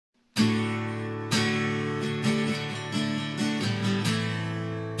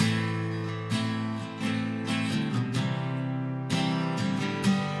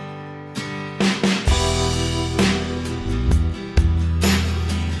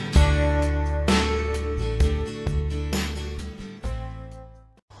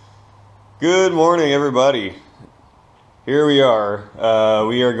Good morning, everybody. Here we are.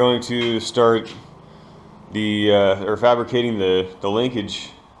 We are going to start fabricating the linkage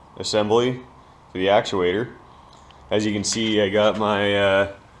assembly for the actuator. As you can see, I got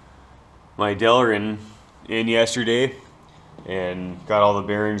my my Delrin in yesterday and got all the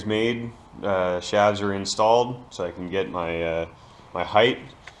bearings made. Shafts are installed, so I can get my my height.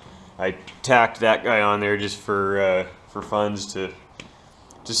 I tacked that guy on there just for funds to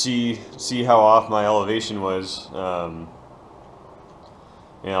see how off my elevation was. And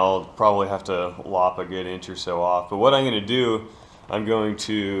I'll probably have to lop a good inch or so off. But what I'm going to do, I'm going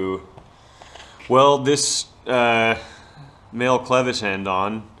to weld this male clevis end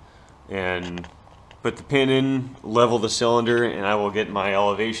on and put the pin in, level the cylinder, and I will get my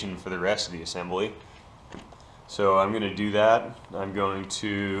elevation for the rest of the assembly. So I'm going to do that. I'm going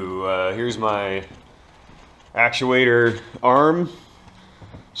to, here's my actuator arm.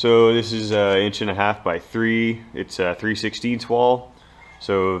 So this is 1.5 inch by 3. It's a 3/16 wall,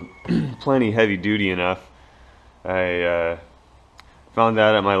 so plenty heavy duty enough. I found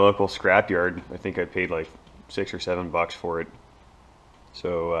that at my local scrapyard. I think I paid like $6 or $7 for it.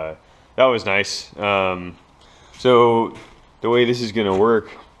 So that was nice. So the way this is going to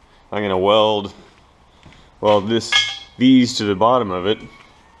work, I'm going to weld these to the bottom of it,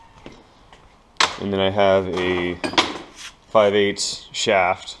 and then I have a 5/8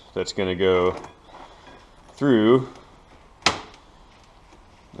 shaft that's going to go through.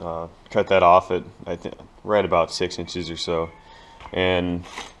 Cut that off at I think right about 6 inches or so. And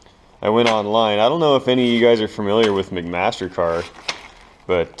I went online. I don't know if any of you guys are familiar with McMaster-Carr,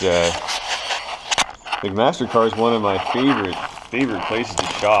 but McMaster-Carr is one of my favorite places to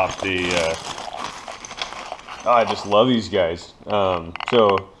shop. I just love these guys.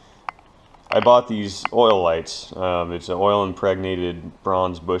 So I bought these oil lights. It's an oil impregnated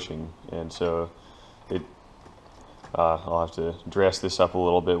bronze bushing, and so I'll have to dress this up a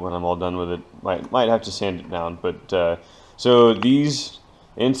little bit when I'm all done with it. Might have to sand it down, but so these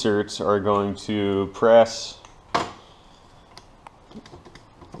inserts are going to press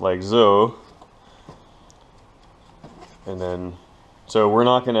like so, and then so we're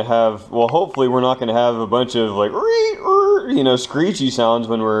not going to have, well, hopefully we're not going to have a bunch of like screechy sounds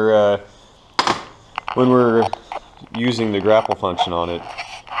when we're using the grapple function on it.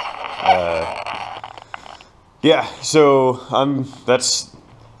 Yeah, so that's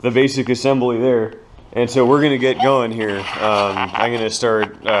the basic assembly there, and so we're gonna get going here. I'm gonna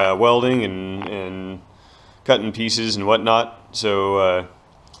start welding and cutting pieces and whatnot. So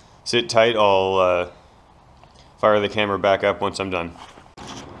sit tight. I'll fire the camera back up once I'm done.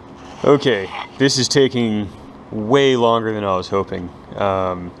 Okay, this is taking way longer than I was hoping.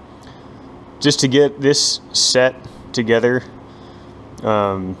 Just to get this set together,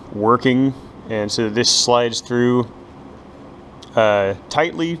 working, and so this slides through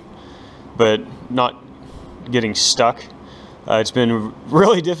tightly, but not getting stuck. It's been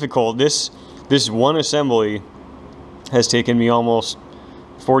really difficult. This one assembly has taken me almost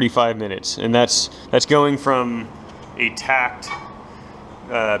 45 minutes, and that's going from a tacked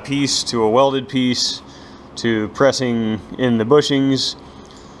piece to a welded piece to pressing in the bushings,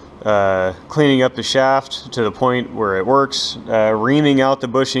 cleaning up the shaft to the point where it works, reaming out the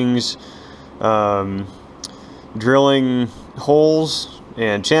bushings, drilling holes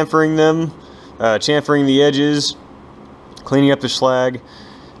and chamfering them, chamfering the edges, cleaning up the slag.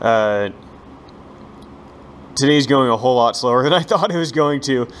 Today's going a whole lot slower than I thought it was going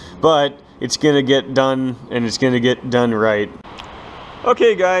to, but it's gonna get done, and it's gonna get done right.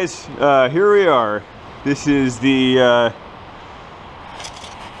 Okay guys, here we are. This is the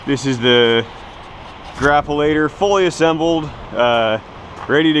Grappleator, fully assembled,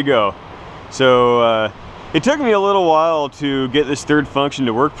 ready to go. So it took me a little while to get this third function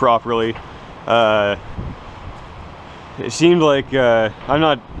to work properly. It seemed like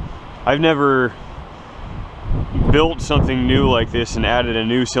I've never built something new like this and added a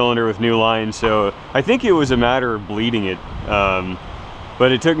new cylinder with new lines, so I think it was a matter of bleeding it.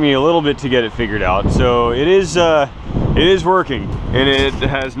 But it took me a little bit to get it figured out. So it is working, and it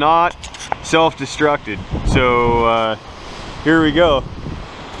has not self-destructed. So here we go.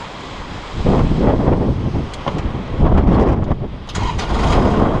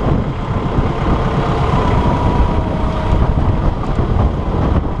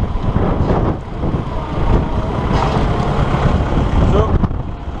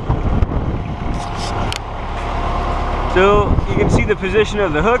 So you can see the position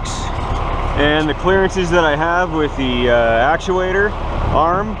of the hooks and the clearances that I have with the actuator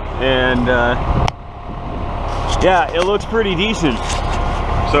arm, and yeah, it looks pretty decent.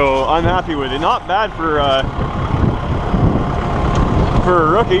 So I'm happy with it. Not bad for a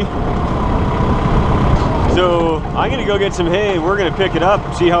rookie. So I'm gonna go get some hay. We're gonna pick it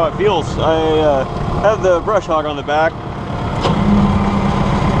up, see how it feels. I have the brush hog on the back,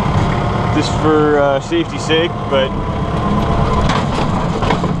 just for safety's sake, but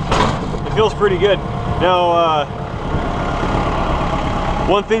it feels pretty good. Now,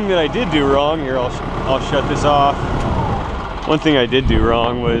 one thing that I did do wrong here, I'll shut this off. One thing I did do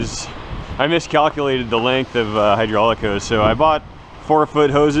wrong was I miscalculated the length of hydraulic hose. So I bought 4-foot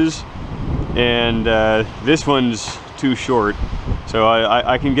hoses, and this one's too short. So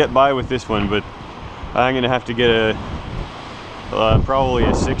I can get by with this one, but I'm gonna have to get a probably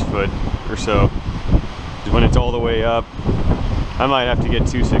a 6-foot or so. When it's all the way up, I might have to get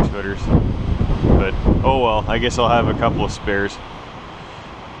 2 6-footers. But oh well, I guess I'll have a couple of spares.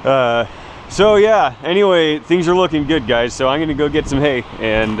 So yeah, anyway, things are looking good, guys. So I'm gonna go get some hay,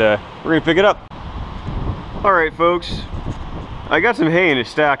 and we're gonna pick it up. All right, folks, I got some hay in a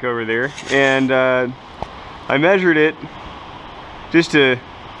stack over there, and I measured it just to,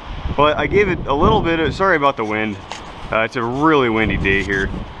 well, I gave it a little bit of, sorry about the wind. It's a really windy day here.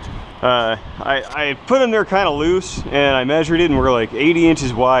 I put them there kind of loose, and I measured it, and we're like 80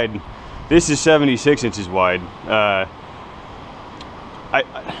 inches wide. This is 76 inches wide.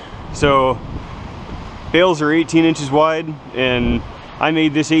 So bales are 18 inches wide, and I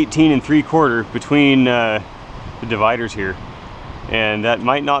made this 18 3/4 between the dividers here, and that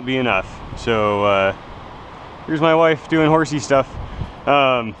might not be enough. So here's my wife doing horsey stuff.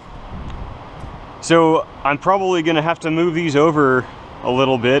 So I'm probably gonna have to move these over a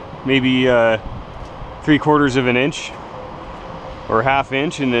little bit, maybe 3/4 of an inch or 1/2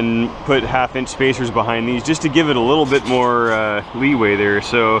 inch, and then put 1/2 inch spacers behind these just to give it a little bit more leeway there.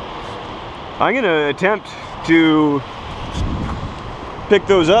 So I'm gonna attempt to pick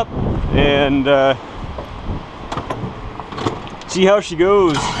those up and see how she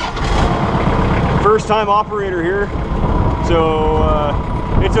goes. First time operator here, so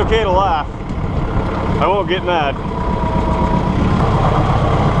it's okay to laugh. I won't get mad.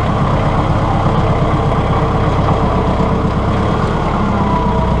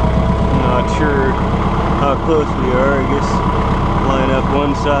 Not sure how close we are. I guess line up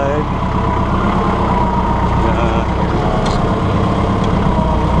one side.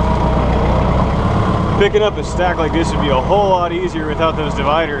 Picking up a stack like this would be a whole lot easier without those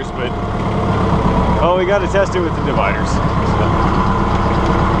dividers, but oh, we got to test it with the dividers.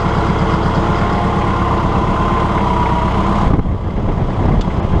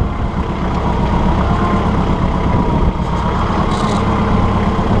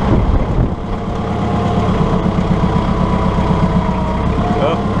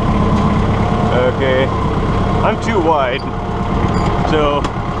 Okay, I'm too wide, so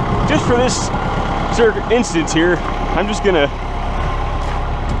just for this instance here, I'm just gonna,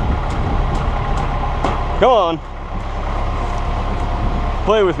 come on,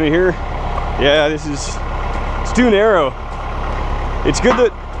 play with me here. Yeah, it's too narrow. It's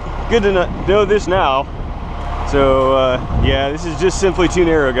good to know this now. So yeah, this is just simply too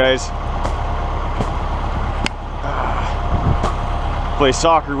narrow, guys. Play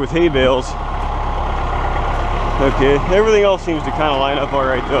soccer with hay bales. Okay, everything else seems to kind of line up all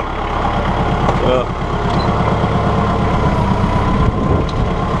right though.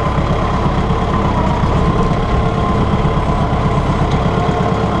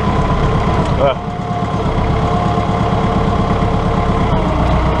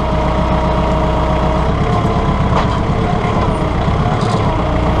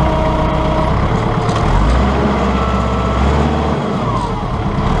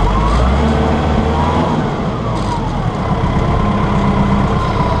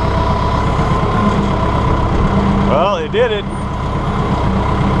 Did it.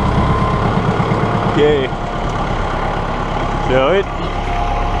 Okay, so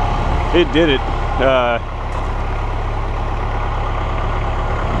it did it.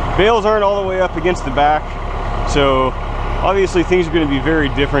 Bales aren't all the way up against the back, so obviously things are going to be very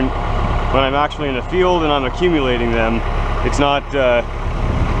different when I'm actually in the field and I'm accumulating them. It's not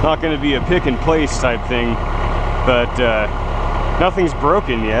going to be a pick and place type thing, but nothing's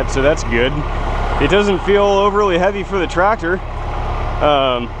broken yet, so that's good. It doesn't feel overly heavy for the tractor.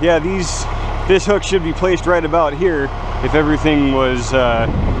 Yeah, this hook should be placed right about here if everything was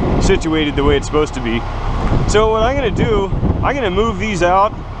situated the way it's supposed to be. So what I'm gonna do, I'm gonna move these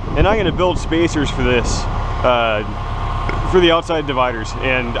out, and I'm gonna build spacers for this, for the outside dividers.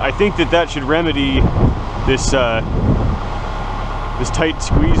 And I think that should remedy this this tight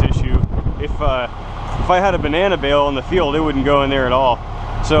squeeze issue. If I had a banana bale in the field, it wouldn't go in there at all.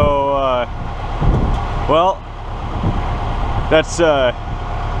 So, well, it's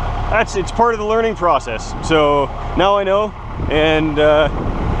part of the learning process. So now I know, and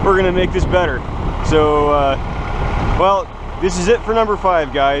we're gonna make this better. So, well, this is it for number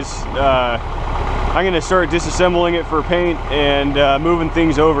 5, guys. I'm gonna start disassembling it for paint and moving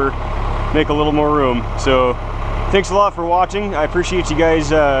things over, make a little more room. So, thanks a lot for watching. I appreciate you guys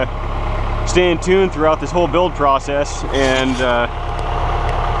staying tuned throughout this whole build process. And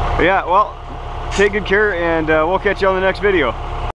yeah, well, take good care, and we'll catch you on the next video.